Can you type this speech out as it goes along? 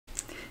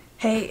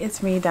Hey,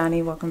 it's me,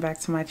 Donnie. Welcome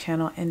back to my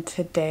channel, and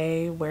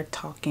today we're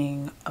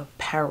talking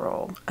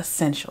apparel,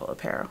 essential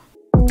apparel.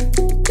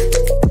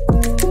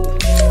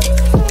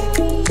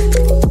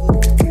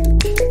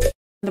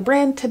 The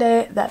brand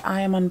today that I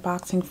am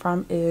unboxing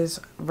from is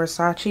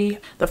Versace.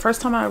 The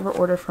first time I ever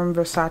ordered from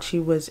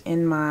Versace was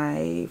in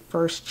my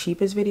first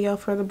cheapest video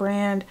for the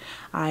brand.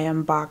 I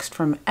unboxed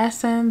from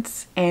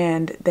Essence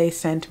and they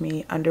sent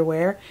me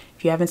underwear.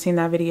 If you haven't seen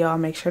that video, I'll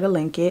make sure to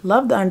link it.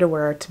 Love the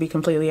underwear, to be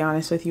completely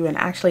honest with you, and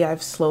actually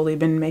I've slowly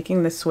been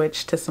making the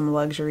switch to some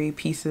luxury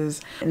pieces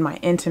in my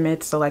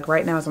intimates. So like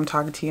right now as I'm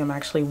talking to you, I'm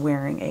actually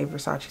wearing a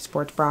Versace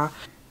sports bra.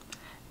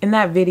 In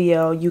that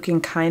video, you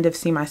can kind of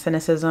see my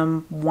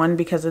cynicism, one,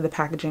 because of the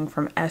packaging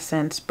from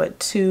Essence, but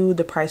two,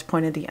 the price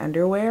point of the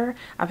underwear.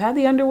 I've had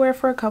the underwear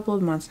for a couple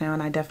of months now,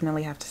 and I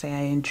definitely have to say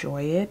I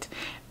enjoy it.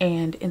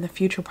 And in the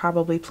future,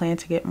 probably plan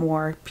to get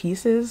more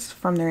pieces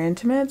from their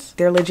intimates.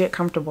 They're legit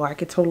comfortable. I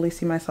could totally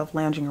see myself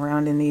lounging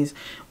around in these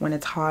when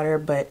it's hotter,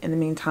 but in the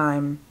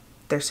meantime,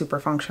 they're super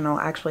functional.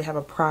 I actually have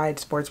a Pride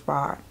sports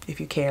bra, if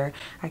you care.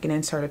 I can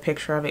insert a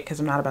picture of it because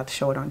I'm not about to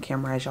show it on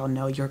camera. As y'all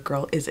know, your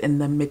girl is in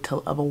the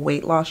middle of a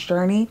weight loss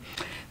journey.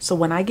 So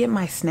when I get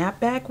my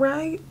snapback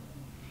right,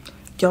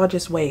 y'all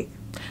just wait.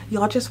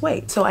 Y'all just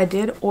wait. So I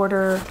did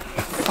order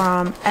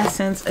from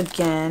Essence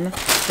again.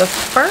 The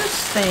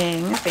first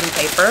thing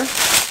paper,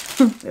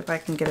 if I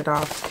can get it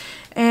off.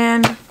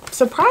 And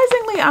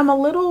surprisingly, I'm a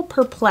little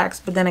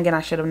perplexed, but then again,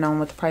 I should have known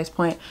with the price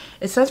point.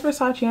 It says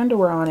Versace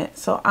underwear on it,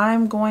 so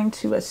I'm going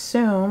to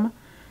assume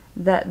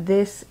that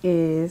this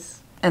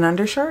is an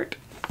undershirt,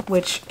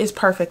 which is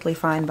perfectly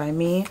fine by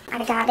me.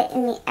 I got it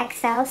in the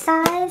XL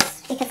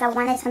size because I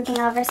wanted something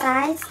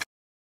oversized.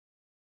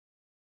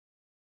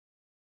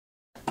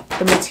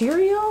 The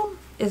material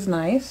is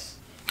nice.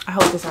 I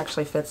hope this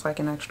actually fits like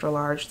an extra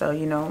large though.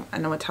 You know, I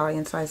know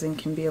Italian sizing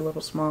can be a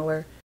little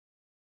smaller.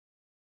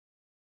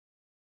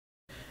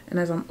 And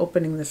as I'm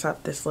opening this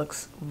up, this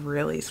looks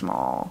really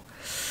small.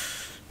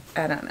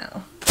 I don't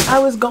know. I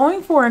was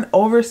going for an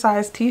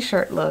oversized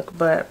t-shirt look,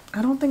 but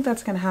I don't think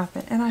that's gonna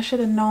happen. And I should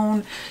have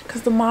known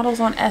because the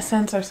models on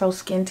Essence are so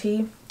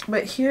skinty.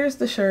 But here's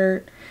the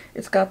shirt.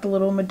 It's got the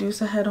little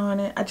Medusa head on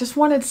it. I just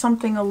wanted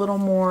something a little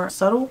more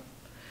subtle.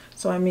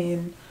 So I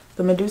mean,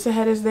 the Medusa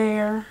head is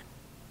there.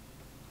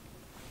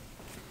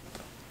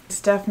 It's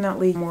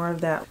definitely more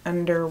of that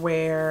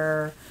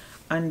underwear,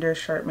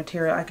 undershirt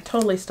material. I could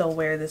totally still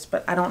wear this,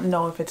 but I don't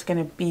know if it's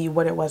gonna be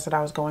what it was that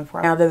I was going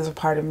for. Now there's a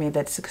part of me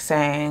that's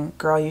saying,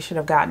 girl, you should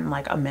have gotten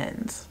like a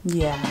men's.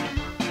 Yeah,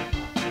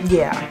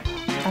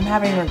 I'm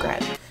having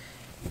regret.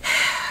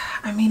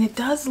 I mean, it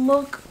does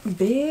look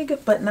big,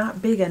 but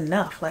not big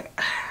enough. Like,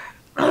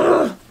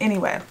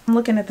 anyway, I'm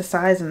looking at the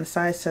size and the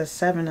size says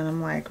 7 and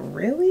I'm like,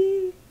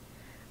 really?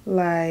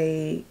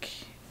 Like,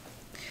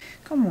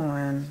 come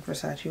on,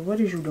 Versace, what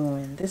is you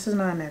doing? This is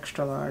not an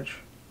extra large.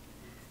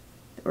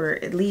 Or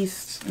at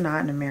least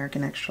not an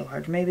American extra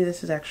large. Maybe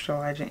this is extra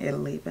large in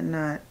Italy, but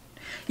not.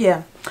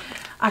 Yeah,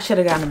 I should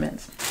have gotten a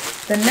men's.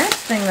 The next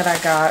thing that I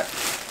got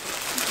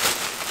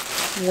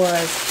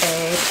was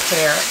a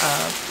pair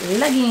of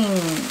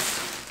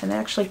leggings. And they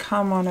actually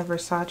come on a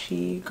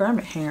Versace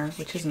garment hanger,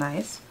 which is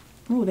nice.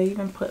 Ooh, they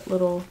even put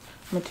little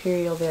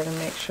material there to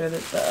make sure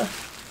that the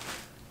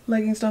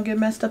leggings don't get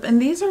messed up.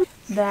 And these are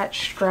that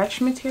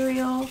stretch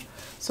material.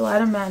 So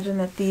I'd imagine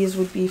that these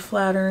would be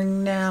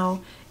flattering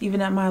now, even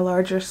at my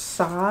larger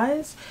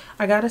size.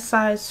 I got a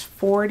size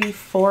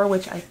 44,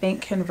 which I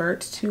think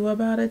converts to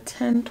about a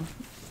 10.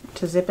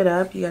 To zip it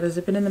up, you gotta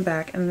zip it in the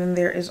back. And then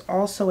there is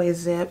also a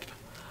zip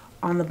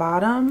on the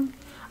bottom.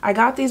 I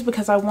got these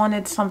because I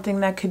wanted something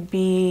that could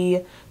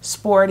be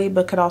sporty,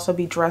 but could also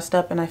be dressed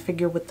up. And I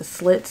figured with the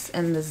slits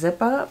and the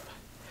zip up,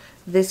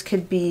 this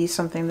could be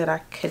something that I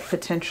could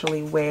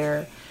potentially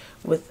wear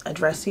with a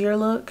dressier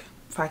look.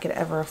 If I could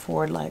ever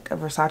afford like a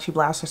Versace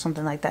blouse or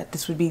something like that,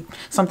 this would be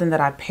something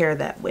that I'd pair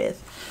that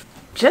with.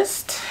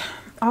 Just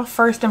off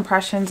first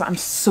impressions, I'm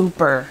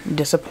super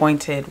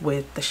disappointed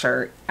with the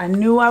shirt. I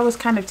knew I was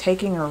kind of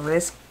taking a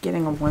risk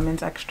getting a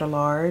women's extra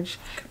large.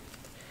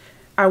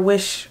 I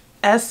wish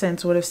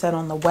Essence would have said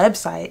on the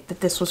website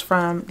that this was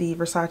from the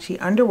Versace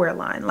underwear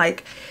line.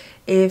 Like,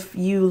 if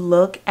you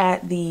look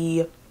at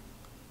the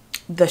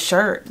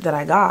shirt that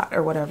I got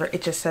or whatever,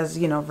 it just says,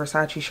 you know,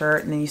 Versace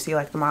shirt, and then you see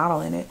like the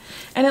model in it,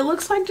 and it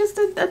looks like just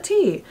a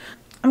tee.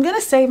 I'm gonna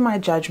save my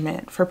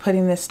judgment for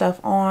putting this stuff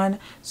on,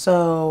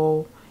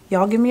 so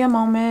y'all give me a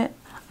moment.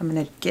 I'm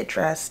gonna get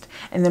dressed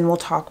and then we'll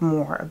talk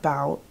more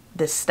about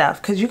this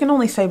stuff, because you can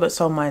only say but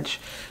so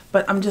much.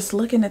 But I'm just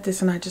looking at this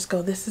and I just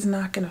go, this is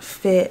not gonna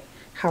fit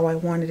how I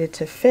wanted it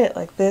to fit.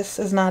 Like, this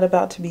is not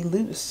about to be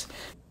loose.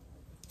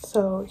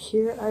 So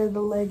here are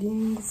the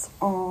leggings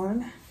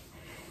on.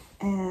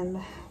 And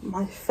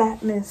my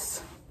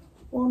fatness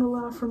won't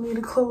allow for me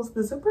to close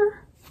the zipper.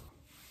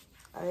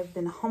 I have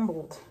been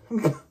humbled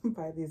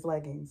by these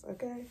leggings,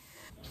 okay?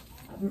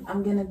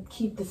 I'm gonna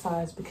keep the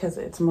size because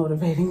it's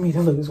motivating me to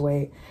lose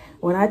weight.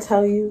 When I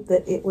tell you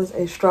that it was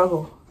a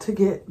struggle to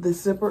get the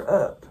zipper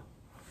up,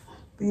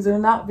 these are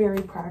not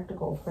very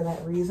practical for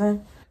that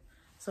reason.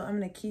 So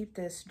I'm gonna keep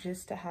this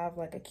just to have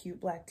like a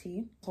cute black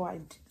tee. So I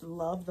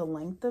love the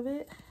length of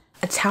it.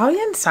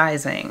 Italian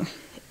sizing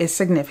is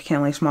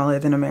significantly smaller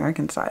than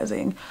American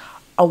sizing.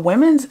 A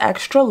women's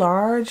extra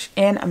large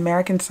and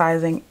American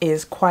sizing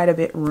is quite a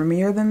bit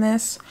roomier than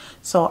this.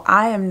 So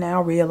I am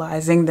now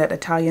realizing that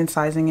Italian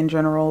sizing in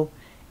general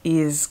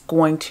is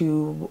going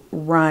to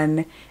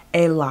run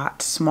a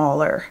lot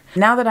smaller.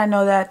 Now that I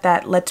know that,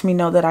 that lets me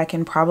know that I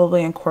can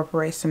probably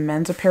incorporate some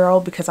men's apparel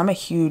because I'm a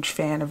huge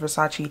fan of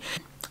Versace.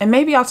 And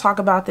maybe I'll talk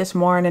about this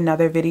more in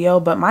another video,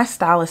 but my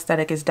style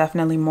aesthetic is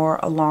definitely more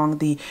along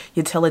the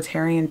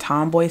utilitarian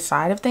tomboy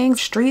side of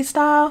things. Street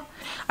style.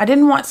 I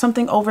didn't want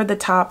something over the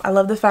top. I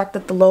love the fact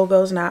that the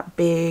logo's not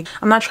big.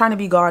 I'm not trying to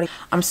be gaudy.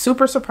 I'm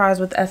super surprised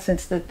with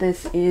Essence that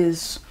this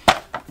is,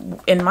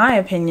 in my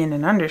opinion,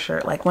 an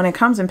undershirt. Like when it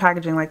comes in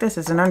packaging like this,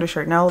 it's an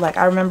undershirt. No, like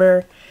I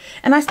remember,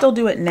 and I still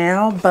do it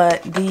now,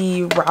 but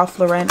the Ralph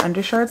Lauren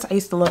undershirts, I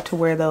used to love to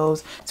wear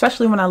those,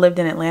 especially when I lived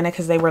in Atlanta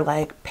because they were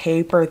like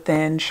paper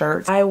thin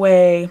shirts. I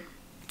weigh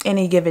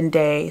any given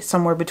day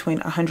somewhere between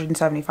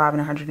 175 and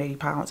 180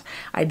 pounds.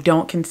 I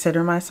don't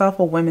consider myself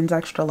a women's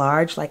extra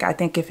large. Like I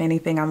think if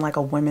anything, I'm like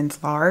a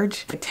women's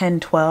large.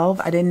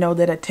 10-12. I didn't know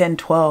that a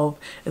 10-12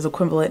 is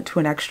equivalent to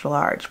an extra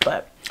large,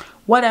 but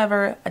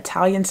whatever.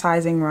 Italian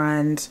sizing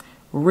runs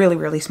really,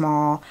 really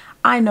small.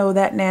 I know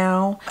that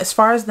now. As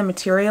far as the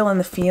material and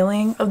the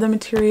feeling of the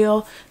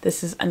material,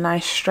 this is a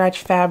nice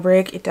stretch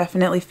fabric. It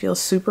definitely feels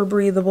super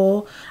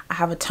breathable. I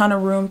have a ton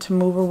of room to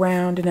move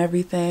around and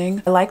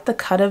everything. I like the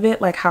cut of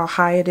it, like how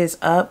high it is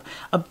up.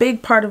 A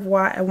big part of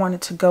why I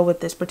wanted to go with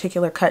this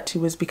particular cut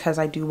too is because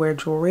I do wear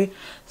jewelry.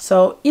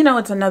 So, you know,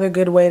 it's another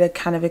good way to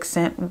kind of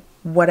accent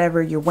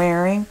whatever you're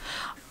wearing.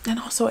 And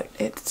also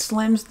it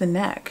slims the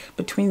neck.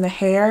 Between the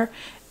hair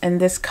and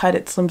this cut,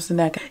 it slims the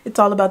neck. It's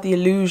all about the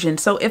illusion.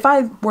 So if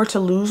I were to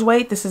lose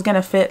weight, this is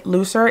gonna fit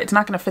looser. It's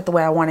not gonna fit the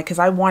way I wanted because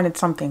I wanted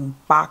something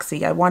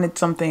boxy. I wanted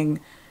something,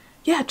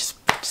 yeah,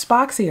 just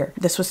boxier.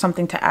 This was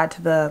something to add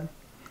to the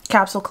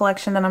capsule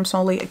collection that I'm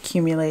slowly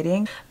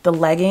accumulating. The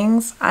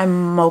leggings,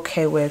 I'm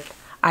okay with.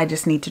 I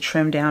just need to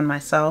trim down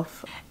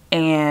myself.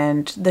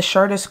 And the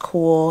shirt is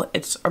cool.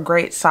 It's a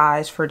great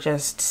size for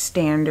just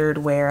standard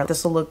wear.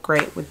 This will look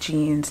great with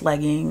jeans,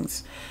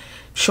 leggings,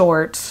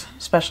 shorts,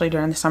 especially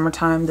during the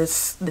summertime.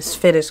 This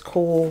fit is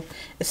cool.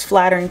 It's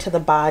flattering to the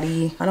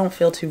body. I don't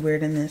feel too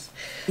weird in this.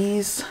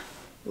 These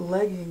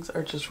leggings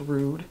are just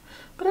rude.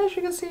 But as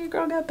you can see, your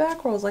girl got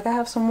back rolls. Like I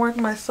have some work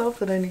myself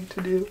that I need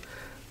to do.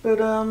 But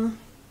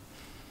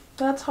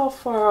that's how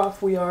far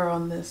off we are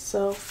on this.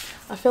 So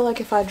I feel like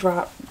if I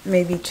drop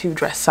maybe 2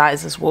 dress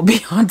sizes, we'll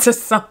be onto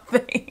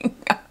something.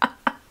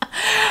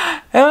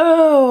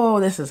 Oh,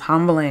 this is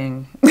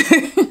humbling.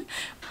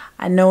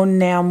 I know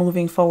now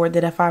moving forward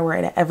that if I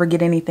were to ever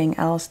get anything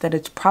else, that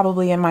it's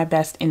probably in my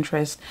best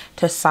interest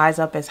to size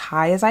up as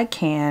high as I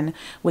can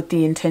with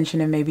the intention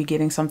of maybe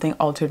getting something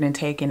altered and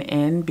taken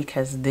in,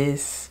 because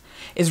this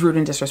is rude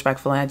and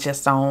disrespectful and I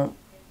just don't,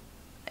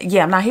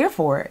 yeah, I'm not here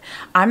for it.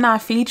 I'm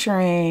not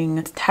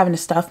featuring having to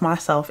stuff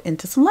myself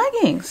into some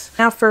leggings.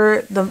 Now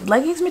for the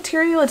leggings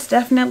material, it's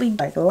definitely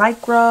like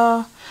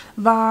Lycra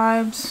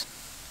vibes.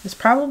 This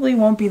probably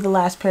won't be the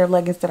last pair of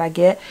leggings that I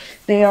get.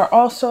 They are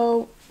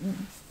also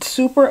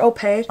super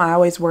opaque. I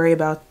always worry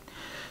about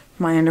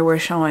my underwear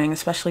showing,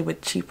 especially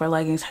with cheaper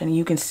leggings, and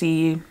you can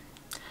see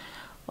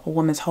a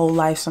woman's whole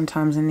life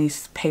sometimes in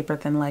these paper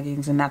thin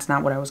leggings, and that's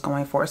not what I was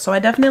going for. So I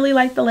definitely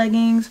like the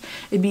leggings.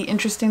 It'd be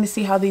interesting to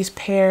see how these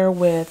pair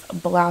with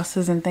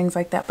blouses and things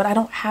like that, but I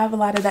don't have a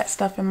lot of that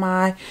stuff in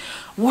my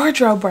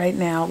wardrobe right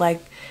now.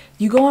 Like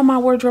you go in my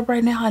wardrobe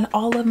right now and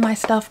all of my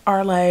stuff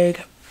are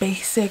like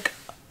basic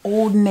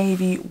Old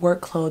Navy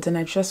work clothes, and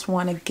I just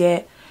want to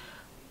get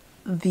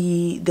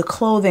the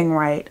clothing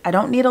right. I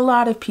don't need a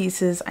lot of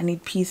pieces. I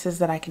need pieces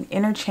that I can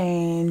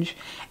interchange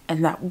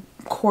and that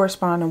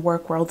correspond and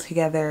work well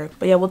together.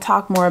 But yeah, we'll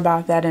talk more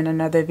about that in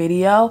another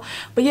video.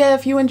 But yeah,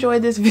 if you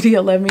enjoyed this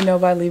video, let me know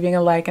by leaving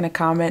a like and a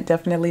comment.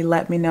 Definitely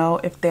let me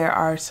know if there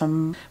are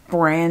some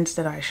brands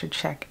that I should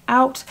check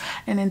out.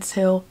 And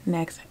until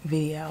next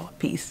video,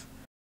 peace.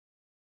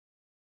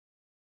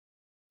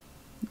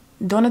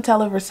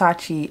 Donatella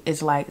Versace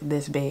is like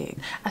this big.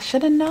 I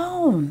should have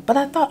known, but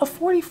I thought a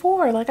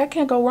 44. Like I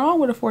can't go wrong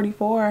with a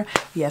 44.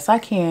 Yes, I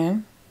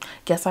can.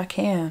 Yes, I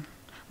can.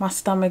 My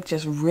stomach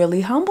just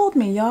really humbled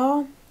me,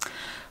 y'all.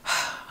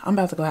 I'm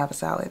about to go have a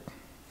salad.